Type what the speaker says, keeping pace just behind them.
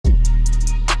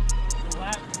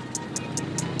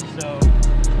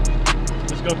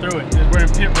go through it because we're in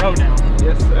pit road now.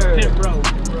 Yes, sir. Pit road.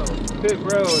 Pit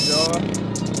road, y'all.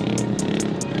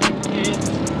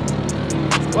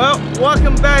 Well,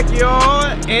 welcome back,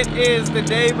 y'all. It is the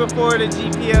day before the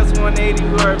GPS 180.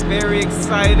 We are very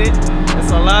excited.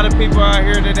 There's a lot of people out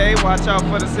here today. Watch out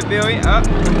for the civilian.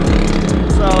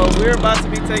 So we're about to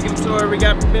be taking a tour. We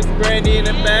got Miss Brandy in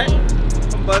the back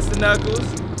from Bustin' Knuckles.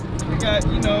 We got,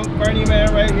 you know, Bernie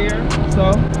Man right here.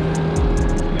 So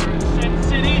We're in Sin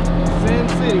City. Sin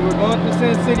City. We're going to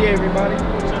Sin City, everybody.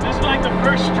 So this is like the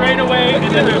first straightaway, and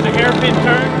then there's a hairpin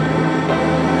turn.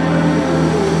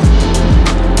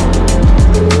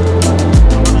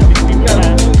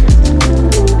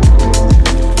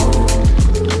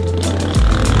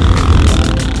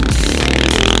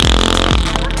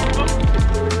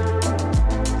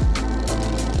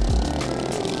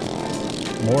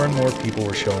 More and more people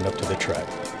were showing up to the track.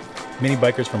 Mini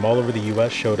bikers from all over the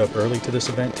US showed up early to this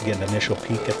event to get an initial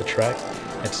peek at the track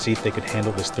and to see if they could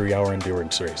handle this 3-hour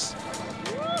endurance race.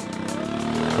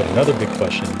 But another big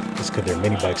question is, could their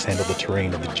mini bikes handle the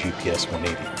terrain of the GPS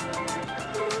 180?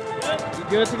 You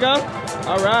good to go?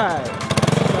 Alright.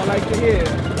 That's what I like to hear.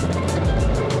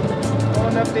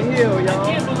 Going up the hill, y'all. I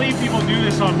can't believe people do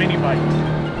this on mini bikes.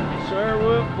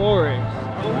 Sherwood Forest.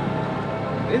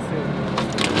 This is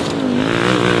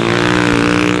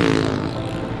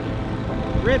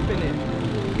ripping it.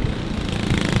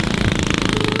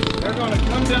 They're gonna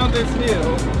come down this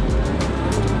hill.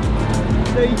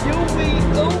 The UV.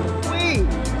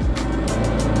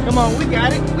 Come on, we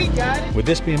got it. We got it. With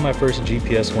this being my first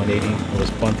GPS 180, it was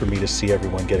fun for me to see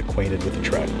everyone get acquainted with the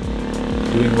track,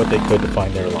 doing what they could to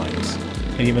find their lines.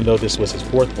 And even though this was his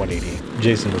fourth 180,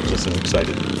 Jason was just as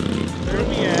excited. Where are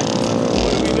we at?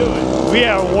 What are we doing? We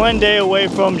are 1 day away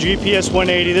from GPS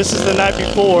 180. This is the night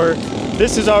before.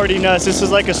 This is already nuts. This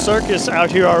is like a circus out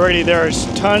here already. There's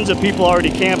tons of people already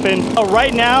camping.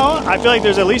 Right now, I feel like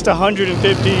there's at least 150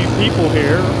 people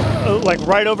here. Like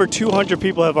right over 200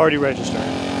 people have already registered.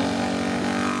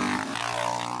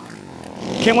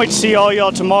 Can't wait to see all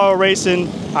y'all tomorrow racing.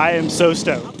 I am so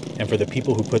stoked. And for the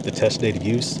people who put the test day to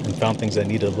use and found things that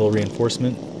needed a little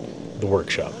reinforcement, the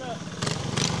workshop.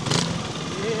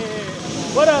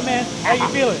 What up, man? How you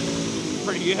feeling?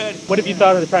 Pretty good. What have you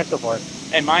thought of the track so far?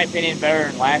 In my opinion, better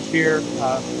than last year. So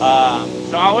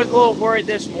I was a little worried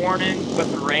this morning with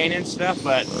the rain and stuff,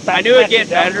 but I knew it'd get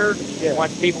better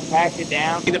once people packed it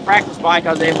down. The practice bike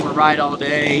I was able to ride all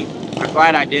day. I'm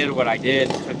glad I did what I did.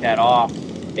 Took that off,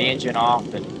 the engine off,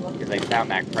 because they found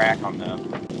that crack on the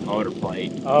motor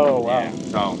plate. Oh, wow. Yeah,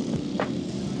 so.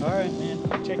 All right, man.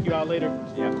 I'll check you out later.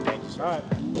 Yeah, thanks. All right.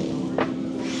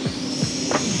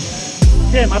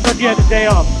 Tim, I thought you had the day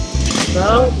off.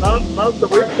 No, not the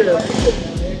weekend.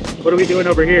 What are we doing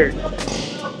over here?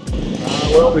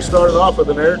 Well, we started off with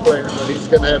an air cleaner, but he's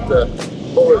going to have to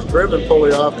pull his driven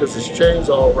pulley off because his chain's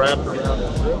all wrapped around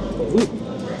his driven pulley.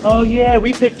 Oh, yeah,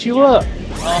 we picked you up.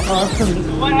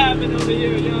 What happened over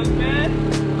here, young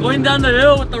man? Going down the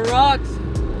hill with the rocks,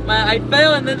 I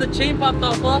fell and then the chain popped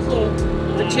off also.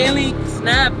 The chain link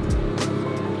snapped.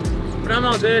 But I'm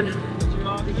all good.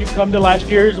 Did you come to last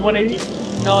year's 180?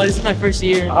 No, this is my first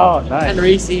year. Oh, nice. And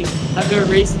racing. I've never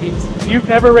raced these. You've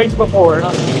never raced before,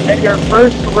 and your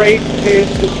first race is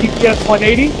the GPS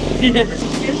 180? San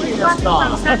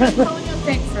Antonio,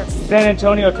 Texas. San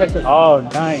Antonio, Texas. Oh,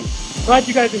 nice. Glad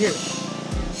you guys are here.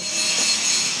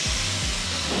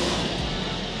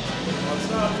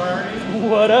 What's up, Bernie?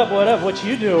 What up, what up? What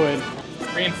you doing?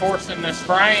 Reinforcing this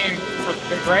frame for the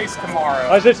big race tomorrow.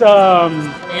 Oh, is this,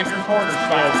 Andrew Porter's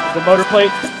spot. the motor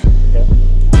plate?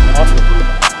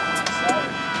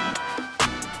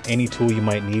 Any tool you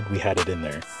might need, we had it in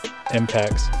there.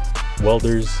 Impacts,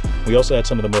 welders. We also had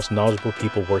some of the most knowledgeable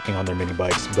people working on their mini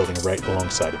bikes building right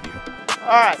alongside of you.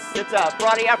 Alright, it's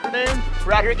Friday afternoon.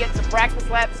 We're out here getting some practice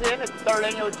laps in at the 3rd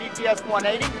annual GPS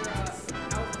 180.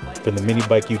 From the mini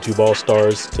bike YouTube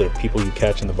all-stars to people you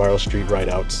catch in the viral street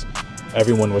ride-outs,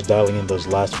 everyone was dialing in those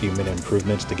last few minute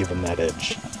improvements to give them that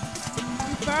edge.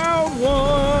 Found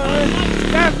one!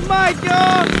 That's Mike,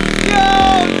 y'all!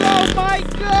 Yo! No, Mike,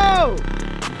 go!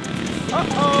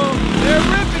 Uh-oh, they're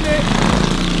ripping it!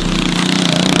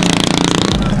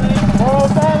 Oh,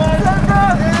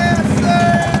 yes,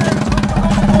 sir!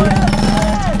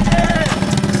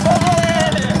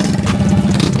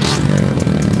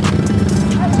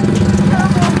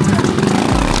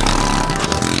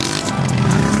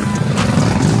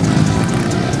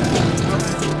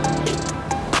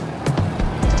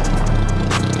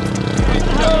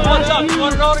 What's up? You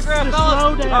want an autograph,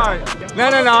 fellas? All right.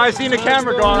 No, I seen the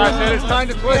camera going. I said it's time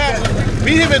to twist it.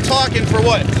 We have been talking for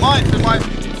what, months and months.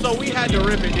 So we had to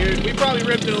rip it, dude. We probably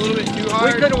ripped it a little bit too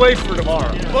hard. We couldn't wait for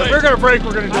tomorrow. But if we're gonna break,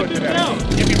 we're gonna do it today.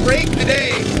 If you break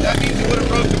today, that means it would have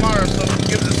broke tomorrow. So it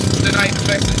gives us the night to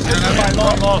fix it. This is my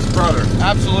long lost brother.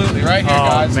 Absolutely, right here,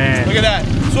 guys. Man. Look at that.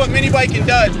 That's what mini biking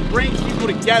does. It brings people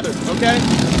together. Okay.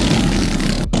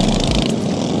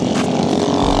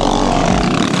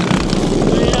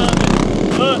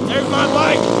 Look, there's my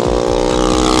bike.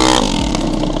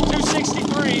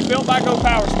 263, built by Go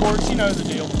Power Sports. You know the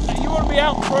deal. You want to be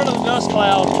out in front of the dust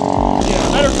cloud,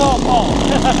 better call Paul.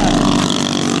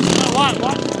 What?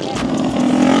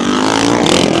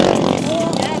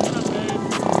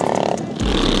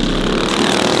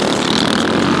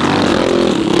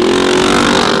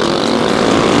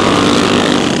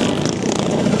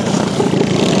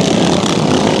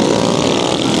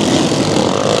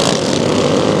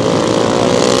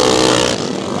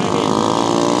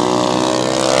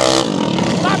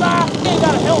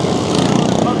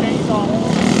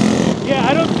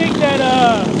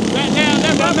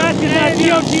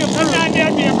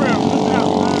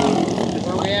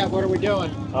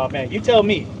 Oh man, you tell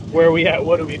me. Where are we at?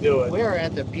 What are we doing? We're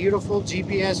at the beautiful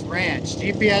GPS Ranch.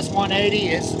 GPS 180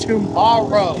 is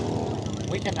tomorrow.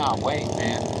 We cannot wait,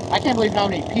 man. I can't believe how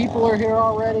many people are here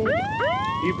already.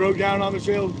 He broke down on the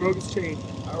trail, broke his chain.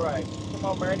 All right. Come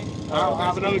on, Bernie. I don't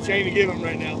have another chain to give him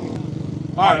right now.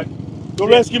 All right. Go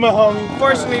rescue my homie.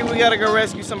 Unfortunately, we gotta go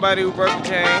rescue somebody who broke a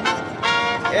chain.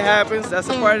 It happens. That's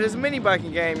a part of this mini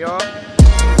biking game, y'all.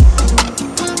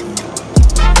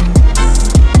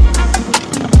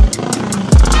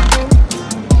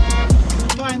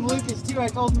 Lucas too, I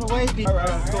told him to wait. All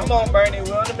right, come on, Bernie,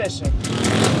 we're on a mission.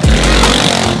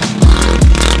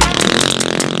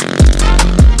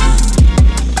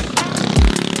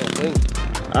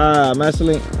 Master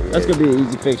Link, that's gonna be an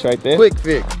easy fix right there. Quick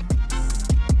fix.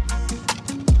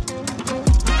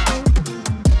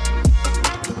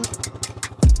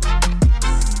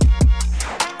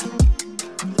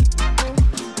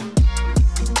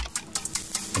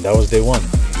 And that was day one.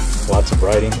 Lots of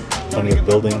riding, plenty of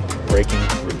building, braking,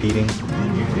 repeating.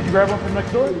 Did you grab one from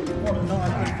next door? No, I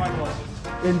couldn't find one.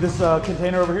 In this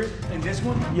container over here? In this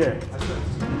one? Yeah.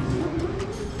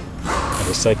 And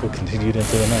the cycle continued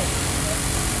into the night.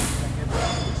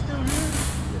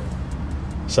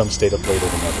 Some stayed up later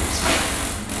than others.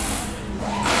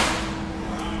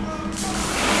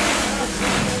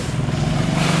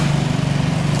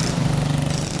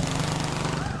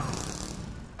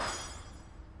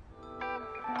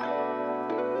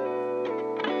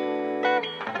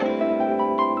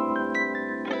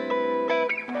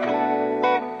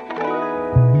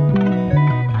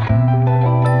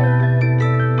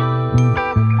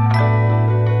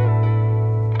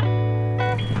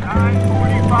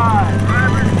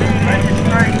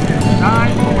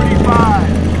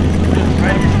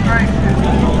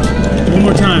 One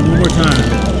more time.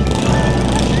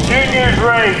 Juniors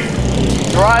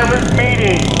race. Drivers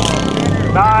meeting.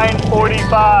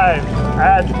 9:45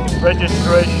 at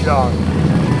registration. Are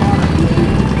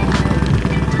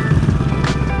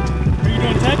you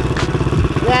doing 10?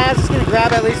 Yeah, I was just gonna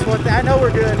grab at least one thing. I know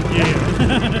we're good. Yeah.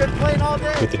 Been playing all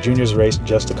day. With the juniors race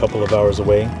just a couple of hours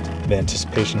away, the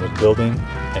anticipation was building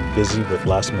and busy with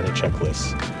last-minute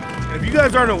checklists. If you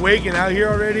guys aren't awake and out here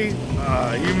already,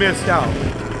 you missed out.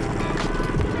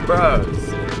 Bros,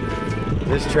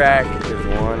 this track is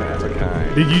one of a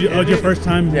kind. Did you, your first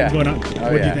time going out? Oh, what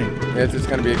do you think? It's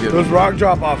gonna be a good Those one. rock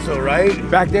drop-offs though, right?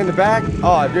 Back then to back?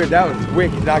 Oh, dude, that was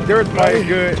wicked. Like, there was probably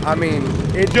good. I mean,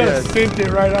 it Just sent it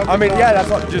right up. I mean, yeah, that's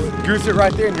what. Just goose it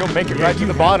right there, and you'll make it right to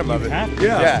the bottom of it.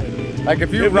 Yeah. Like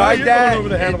if you If not, ride you're that, going over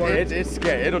the handlebars. it's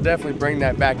scary. It'll definitely bring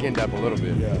that back end up a little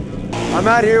bit. Yeah. I'm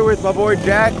out here with my boy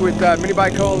Jack with Mini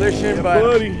Bike Coalition, but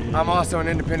buddy. I'm also an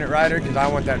independent rider because I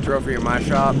want that trophy in my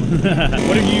shop. What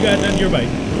have you got on your bike?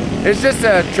 It's just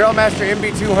a Trailmaster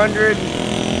MB200,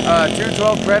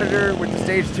 212 Predator with the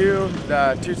Stage 2,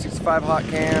 the 265 hot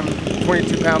cam,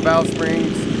 22-pound valve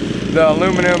springs, the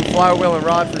aluminum flywheel and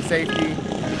rod for safety,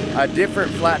 a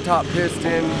different flat top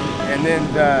piston, and then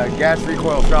the gas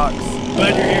recoil shocks.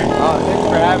 Glad you're here. Oh, thanks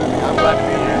for having me. I'm glad to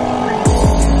be here.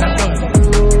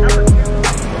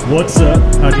 What's up?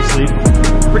 How'd you sleep?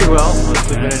 Pretty well. Let's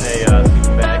sleep in a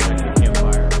sleeping bag next to a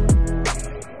campfire.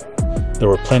 There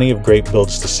were plenty of great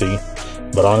builds to see,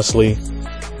 but honestly,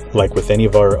 like with any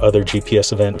of our other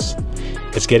GPS events,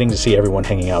 it's getting to see everyone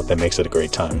hanging out that makes it a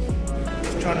great time.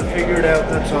 Just trying to figure it out,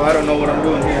 that's all. I don't know what I'm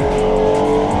doing here.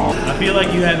 I feel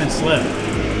like you haven't slept.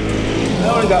 I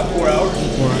only got 4 hours.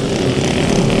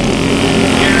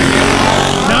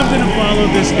 Now I'm gonna follow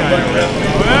this guy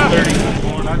around. 30.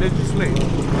 How did you sleep? I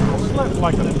slept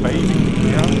like a baby.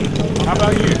 Yeah. How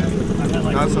about you? I had like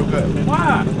Not so good.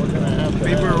 Why?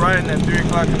 People were riding at 3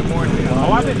 o'clock in the morning.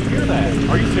 Oh, I didn't hear that.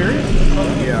 Are you serious?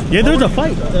 Yeah. Yeah, there's a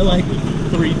fight at like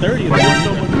 3:30.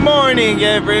 Good morning,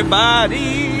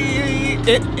 everybody.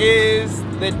 It is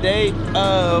the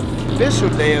official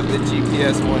day of the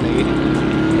GPS 180.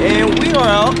 And we are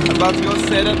out about to go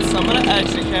set up some of the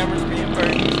action cameras. Me and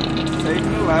Bernie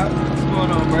taking a lap. What's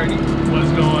going on, Bernie?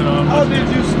 What's going on? How did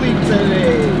you sleep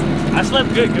today? I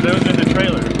slept good because I was in the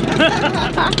trailer.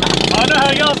 I don't know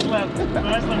how y'all slept, but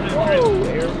I slept in the trailer.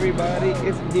 Everybody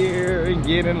is here and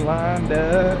getting lined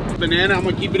up. Banana, I'm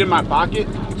gonna keep it in my pocket,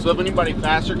 so if anybody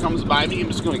faster comes by me, I'm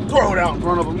just gonna throw it out in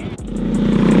front of them.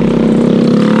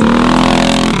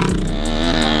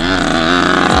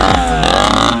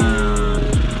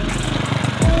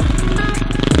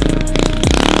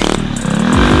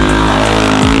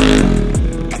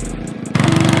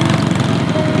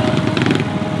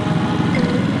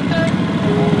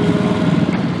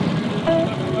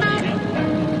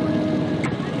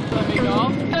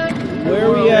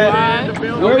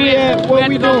 Where we at? What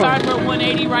we doing? We're at the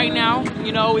 180 right now.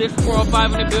 You know, there's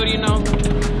 405 in the building, you know.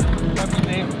 What's your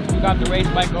name? We got the race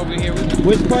bike over here.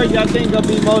 Which part y'all think will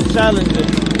be most challenging? Shit,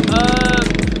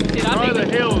 I think the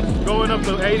hills, going up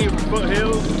the 80-foot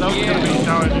hills, those are gonna be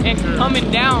challenging. and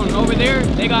coming down over there,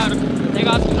 they got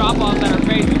some drop-offs that are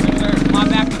crazy. My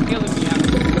back is killing me.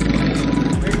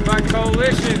 Big Bike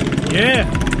Coalition. Yeah,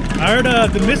 I heard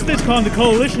the Misfits calling the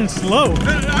coalition slow.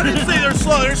 I didn't say they're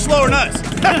slow. They're slower than us.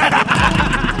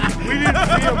 We didn't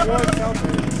see him once. I'm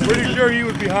pretty sure he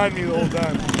was behind me the whole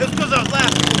time. That's because I was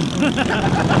laughing.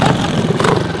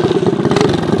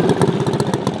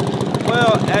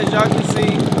 Well, as y'all can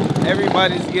see,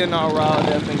 everybody's getting all riled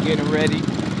up and getting ready.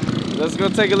 Let's go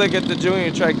take a look at the junior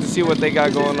track to see what they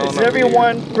got going on. Is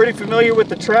everyone pretty familiar with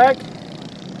the track?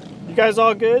 You guys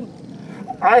all good?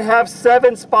 I have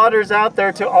 7 spotters out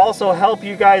there to also help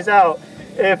you guys out.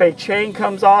 If a chain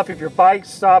comes off, if your bike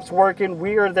stops working,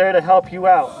 we are there to help you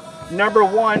out. Number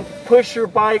 1, push your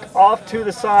bike off to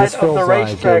the side of the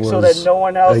racetrack so that no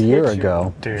one else hits you.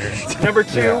 Number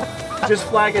 2, just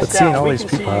flag us down. We can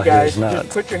see you guys. Just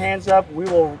put your hands up. We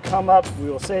will come up. We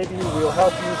will save you. We will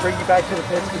help you. Bring you back to the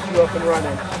pits. Get you up and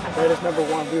running. That is number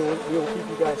 1. We will keep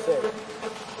you guys safe.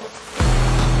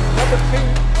 Number 2,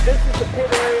 this is the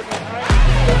pit area behind you.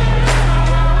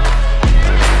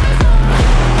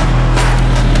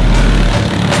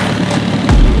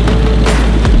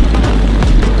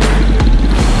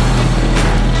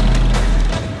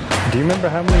 Do you remember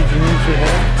how many juniors we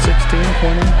had? 16,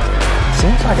 20?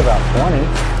 Seems like about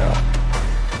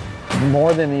 20.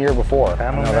 More than the year before.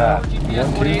 I know that. GPS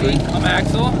 180. I'm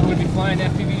Axel. I'm going to be flying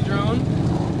FPV drone.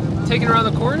 Taking around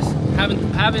the course.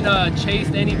 Haven't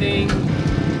chased anything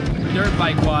dirt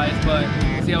bike wise, but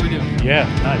we'll see how we do. Yeah,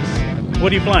 nice. What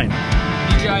are you flying?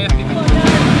 DJI FPV.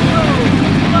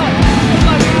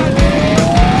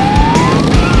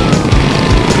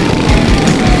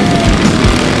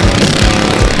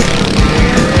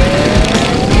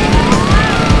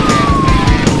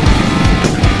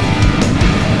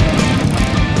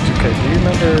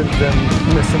 Them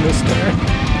missing this turn.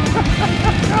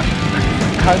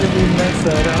 How did we mess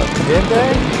that up? Did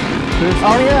they?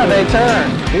 Oh yeah, they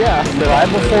turned. Yeah, right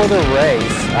before the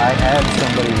race, I had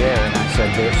somebody there and I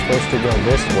said they're supposed to go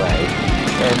this way.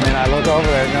 And then I look over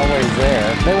there, nobody's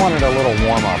there. They wanted a little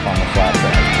warm up on the flat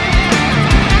track.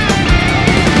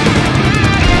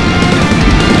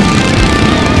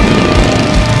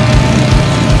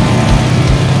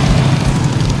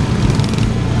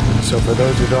 So for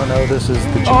those who don't know, this is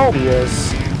the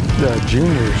GPS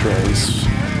juniors race.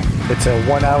 It's a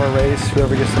 1-hour race.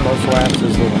 Whoever gets the most laps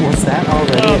is the winner. Was that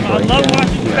already I love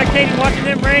spectating, watching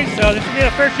them race. So this will be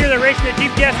the first year they're racing the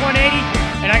GPS 180,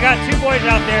 and I got 2 boys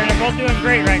out there, and they're both doing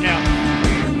great right now.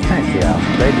 Heck yeah,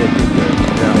 they did do good.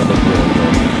 Yeah, they did really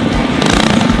good.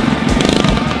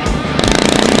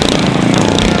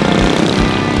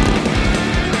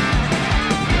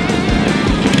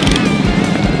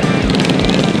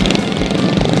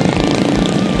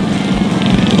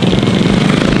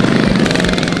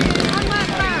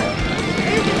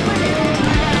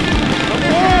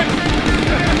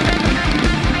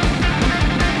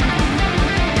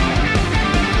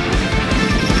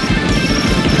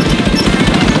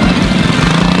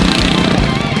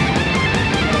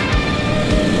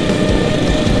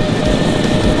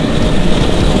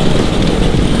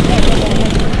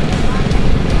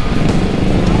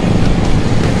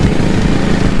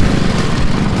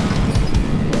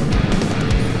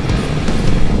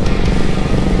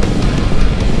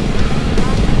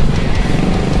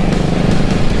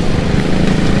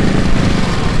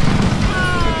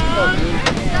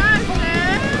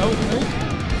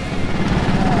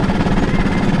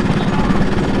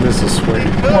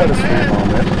 What a sweet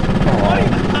moment.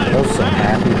 Oh, those are some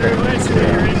happy parents.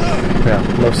 Yeah,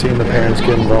 love seeing the parents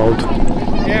get involved.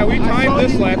 Yeah, we timed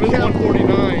this lap. It was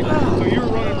 149. So you were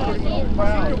running pretty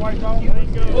much.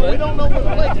 Well, we don't know what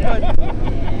place, but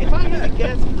if I'm going to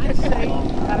guess, I'd say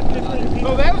out of 15 people.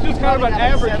 No, that was just kind of an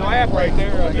average lap right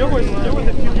there. There was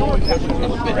a few boys that were a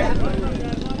little bit.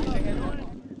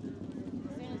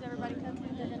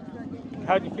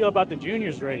 How'd you feel about the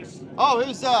juniors race? Oh, it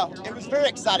was very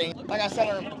exciting. Like I said,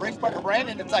 our race partner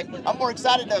Brandon, it's like I'm more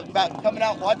excited about coming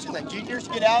out and watching the juniors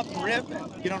get out and rip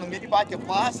and get on a mini bike and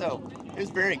fly. So it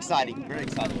was very exciting, very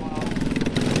exciting.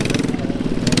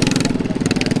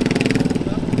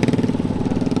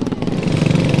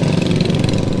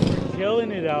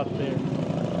 Killing it out there.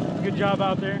 Good job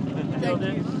out there.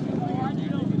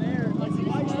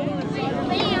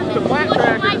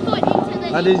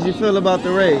 How did you feel about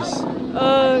the race?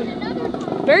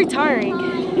 Very tiring.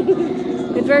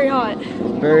 It's very hot.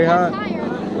 Very hot?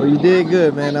 Well, you did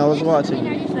good, man. I was watching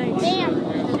you. Thanks.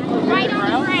 Right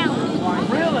on the ground.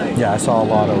 Really? Yeah, I saw a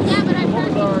lot of.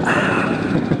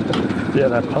 Yeah,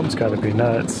 that pump's got to be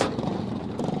nuts.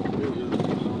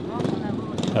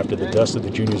 After the dust of the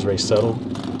juniors race settled,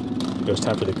 it was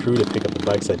time for the crew to pick up the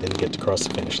bikes that didn't get to cross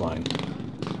the finish line.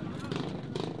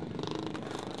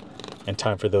 And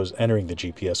time for those entering the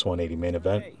GPS 180 main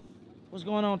event. What's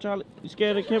going on, Charlie? You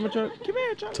scared of the camera, Charlie? Come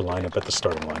here, Charlie. To line up at the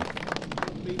starting line.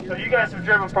 So you guys have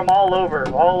driven from all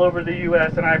over the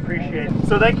U.S., and I appreciate it.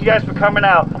 So thank you guys for coming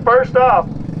out. First off,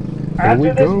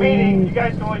 after this meeting, you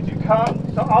guys are going to come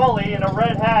to Ollie in a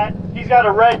red hat. He's got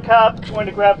a red cup. He's going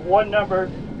to grab one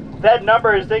number. That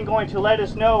number is then going to let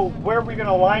us know where we're going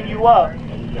to line you up.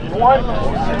 1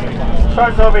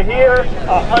 starts over here,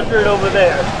 100 over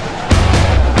there.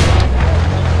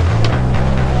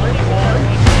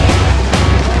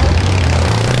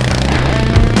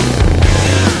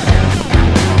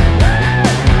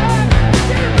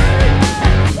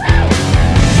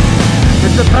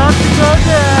 It's about to go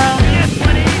down.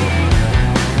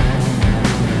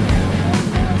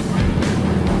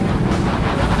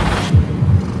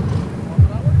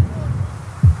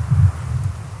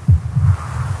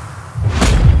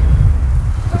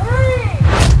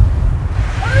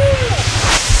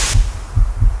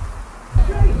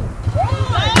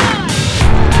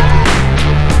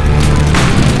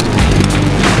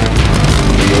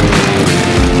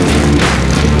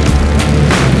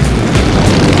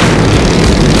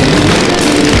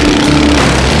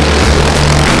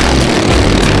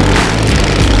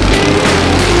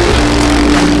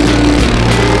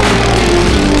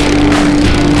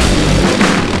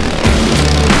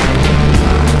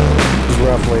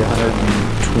 Roughly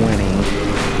 120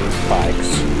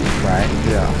 bikes, right?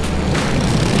 Yeah.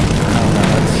 I don't know.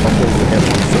 That's hopefully we have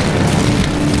 160.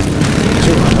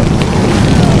 200.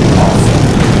 Awesome.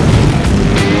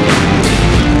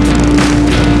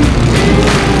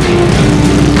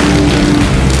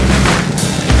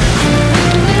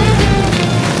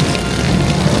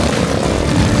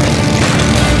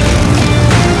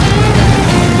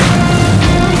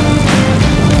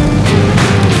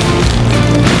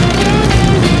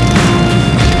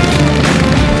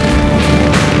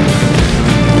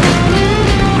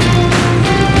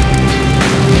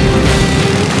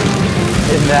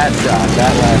 That shot,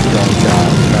 that last jump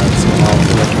shot, that's all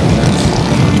to the corners.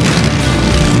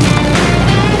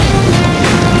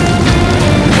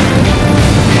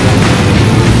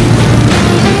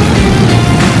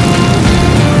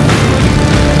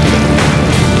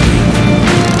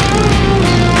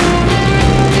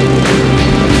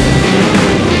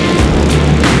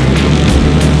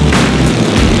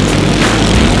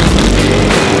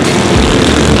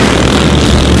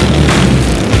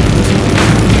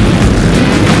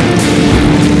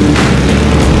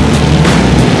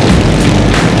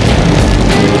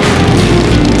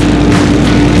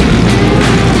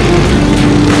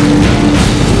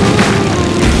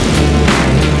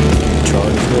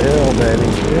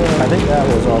 I think that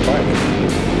was our bike.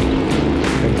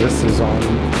 I think this is on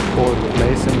board with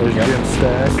Mason. There's Jim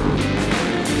Stack.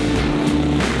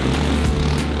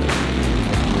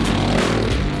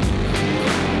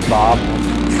 Bob.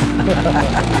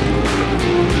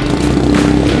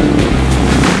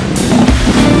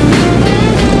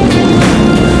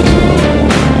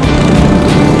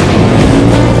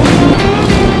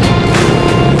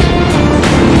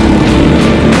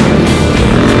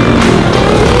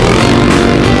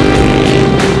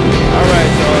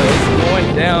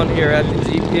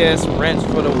 Wrench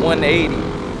for the 180.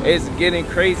 It's getting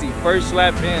crazy. First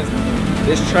lap ends.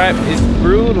 This track is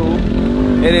brutal.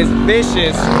 It is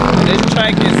vicious. This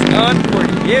track is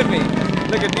unforgiving.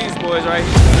 Look at these boys right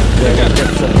here.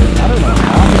 I don't know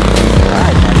how.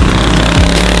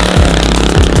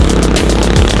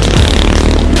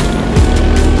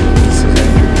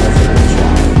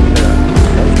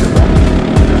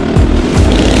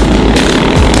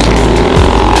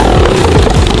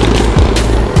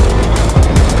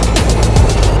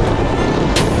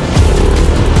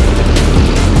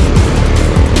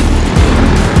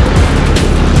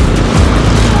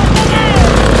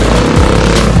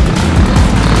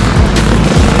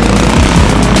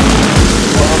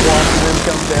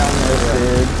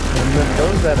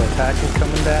 That attack is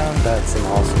coming down, that's an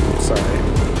awesome sight.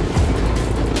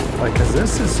 Like, cause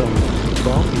this is some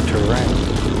bumpy terrain,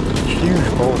 huge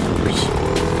boulders.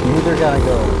 You either gotta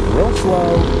go real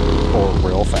slow or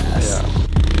real fast. Yeah.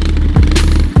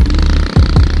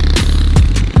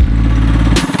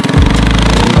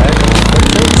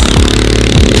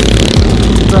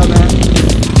 What's up, man?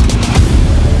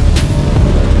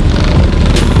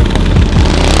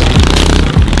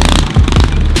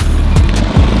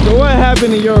 So what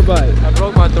happened to your bike? I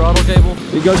broke my throttle cable.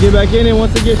 You go get back in it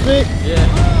once it gets fixed? Yeah.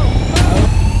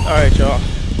 All right, y'all.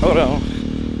 Hold on.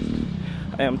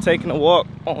 I am taking a walk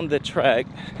on the track.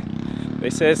 They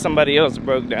said somebody else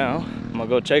broke down. I'm gonna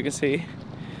go check and see.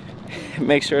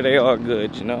 Make sure they all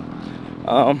good, you know.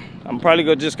 I'm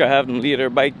probably just gonna have them leave their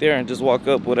bike there and just walk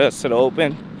up with us to the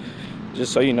open.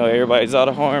 Just so you know everybody's out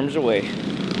of harm's way.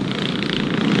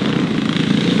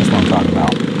 That's what I'm talking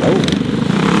about. Oh.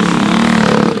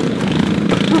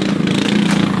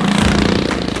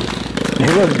 He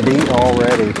looks beat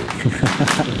already.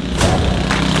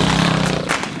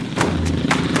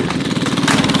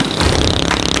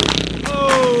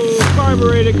 Oh,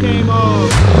 carburetor came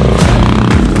off.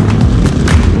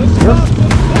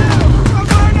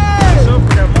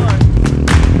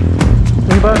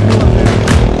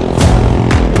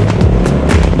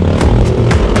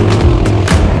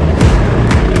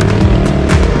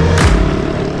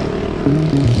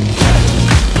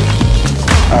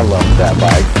 I love that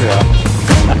bike. Yeah.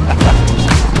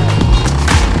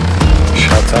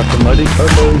 Shouts out to Muddy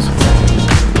Turbos.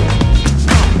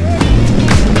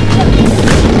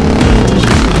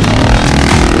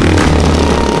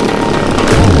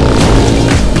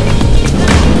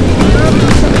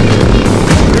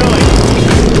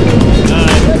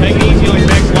 Take it easy on your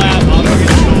next lap. I'll go get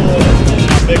the tool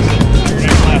and I'll fix it for your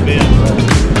next lap in.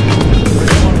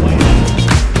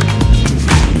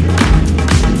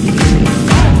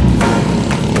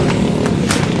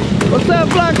 What's up,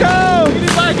 Flacco?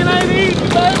 Mini-biking ain't easy,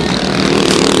 baby.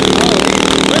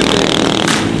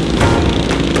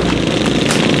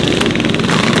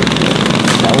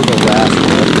 That was a rascal.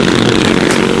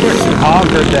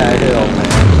 Conquered that hill, man.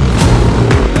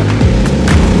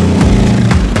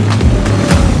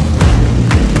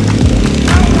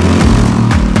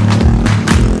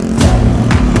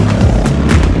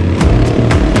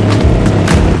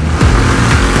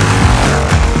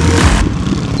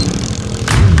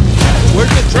 Where's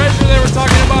the treasure they were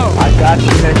talking about? I got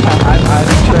you next time. I'm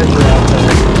hiding treasure out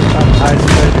there. I'm hiding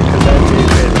treasure because that's easy.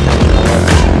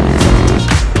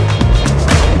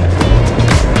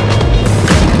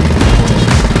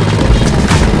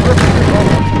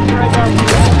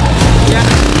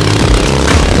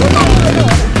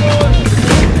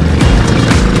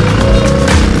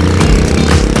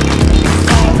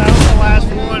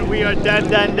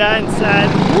 Done, son.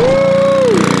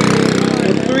 Woo!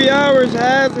 The 3 hours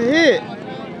has hit.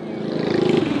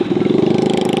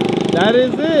 That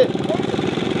is it.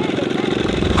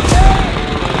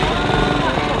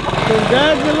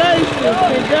 Congratulations.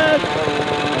 Congrats.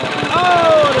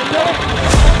 Oh, the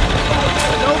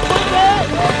no football.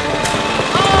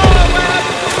 Oh, what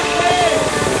happened to the leg?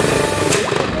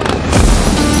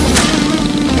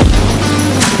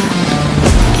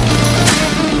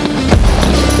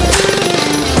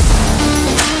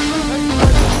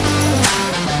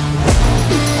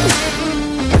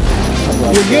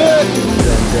 You're good.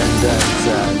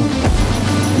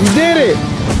 You did it.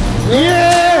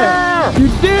 Yeah. You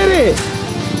did it.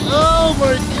 Oh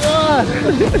my God.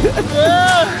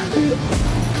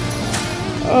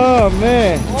 Oh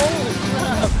man. Holy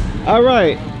crap. All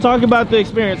right. Talk about the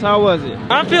experience. How was it?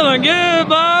 I'm feeling good,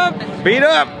 Bob. Beat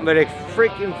up, but it's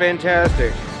freaking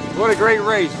fantastic. What a great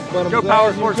race. Joe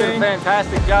Power Sports did a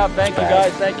fantastic job. Thank you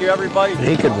guys. Thank you everybody.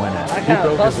 He could win it. I kind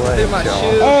of busted through my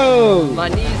shoe. Oh. My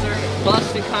knees are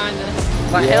busted kind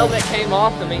of. My helmet came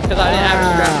off of me because I didn't have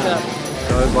it strapped up.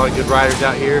 So there's a lot of good riders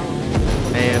out here.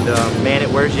 And man, it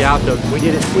wears you out. So we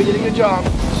did it. We did a good job.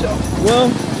 So. Well,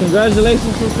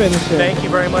 congratulations for finishing. Thank you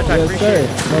very much. I appreciate it.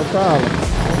 No problem.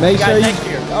 Make sure you. next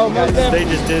year. Oh, most They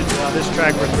definitely. just did this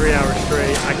track for 3 hours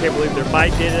straight. I can't believe their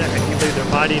bike did it. I can't believe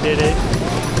their body did it.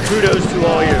 Kudos to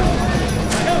all you.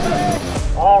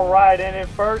 All right, and in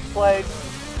first place,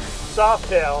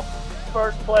 Softail.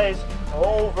 First place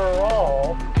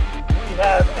overall, we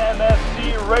have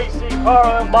MFC Racing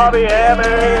Carl and Bobby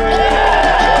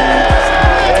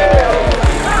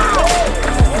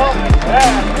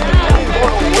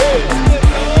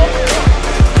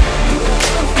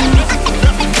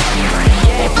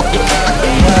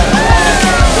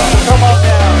Come on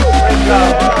down. Great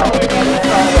job.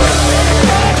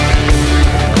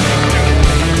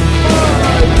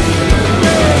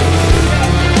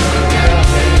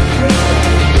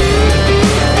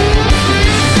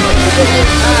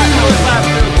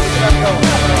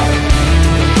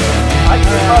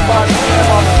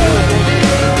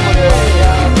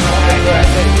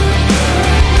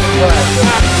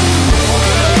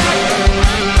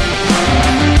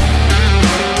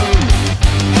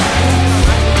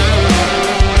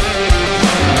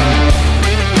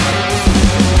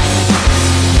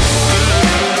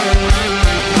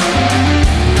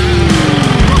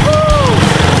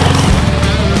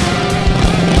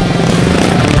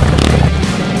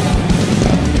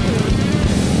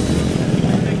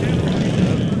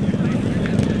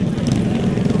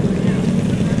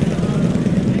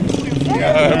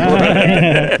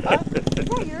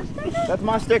 That's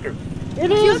my sticker.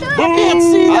 It is. I can't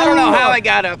see that. I don't know how I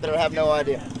got up there. I have no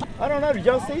idea. I don't know. Did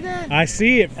y'all see that? I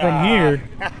see it from here.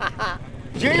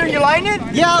 Junior, you lighting it?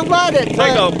 Yeah, I light it.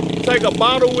 Take a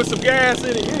bottle with some gas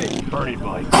in it. Hit it. Bernie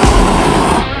bike.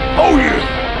 Oh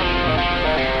yeah.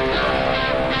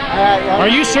 Are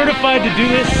you certified to do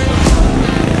this?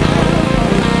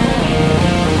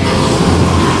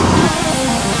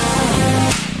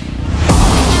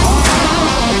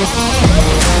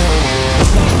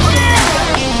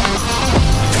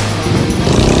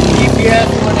 GPS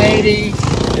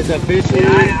 180 is officially.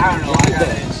 I don't know. I got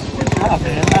it.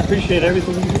 Man, I appreciate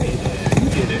everything you did. You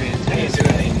did it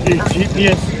fantastic. Your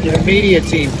GPS. The media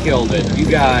team killed it. You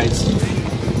guys.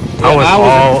 I was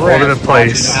all over the impressed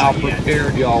place. watching how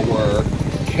prepared y'all were.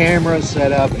 Cameras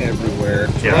set up everywhere.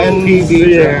 Yeah.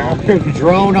 FPV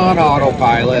drone on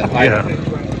autopilot. Like, Yeah.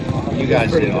 You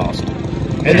guys did awesome.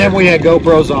 And then we had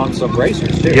GoPros on some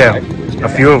racers too. Yeah, right? a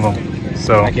few of them.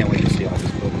 So I can't wait to see all this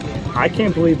footage. I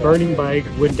can't believe Burning Bike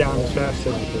went down as fast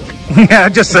as it did. yeah, I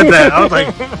just said that. I was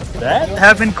like, that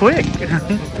happened quick.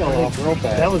 Fell off real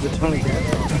fast. That was a ton of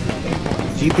gas.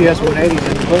 GPS 180's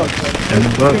in the books. And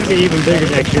It's going to get even bigger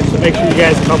next year, so make sure you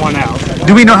guys come on out.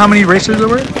 do we know how many racers there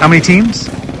were? How many teams?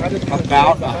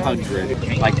 About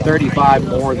 100, like 35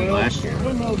 more than last year.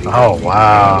 Oh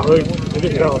wow. We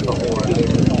developed a whole lot.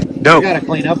 We Dope. got to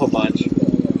clean up a bunch.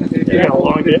 We got a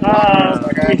long day.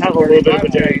 We have a little bit of a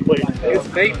day, please.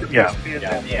 Yeah.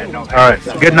 All right.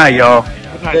 Good night, y'all.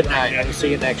 Good night.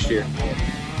 See you next year.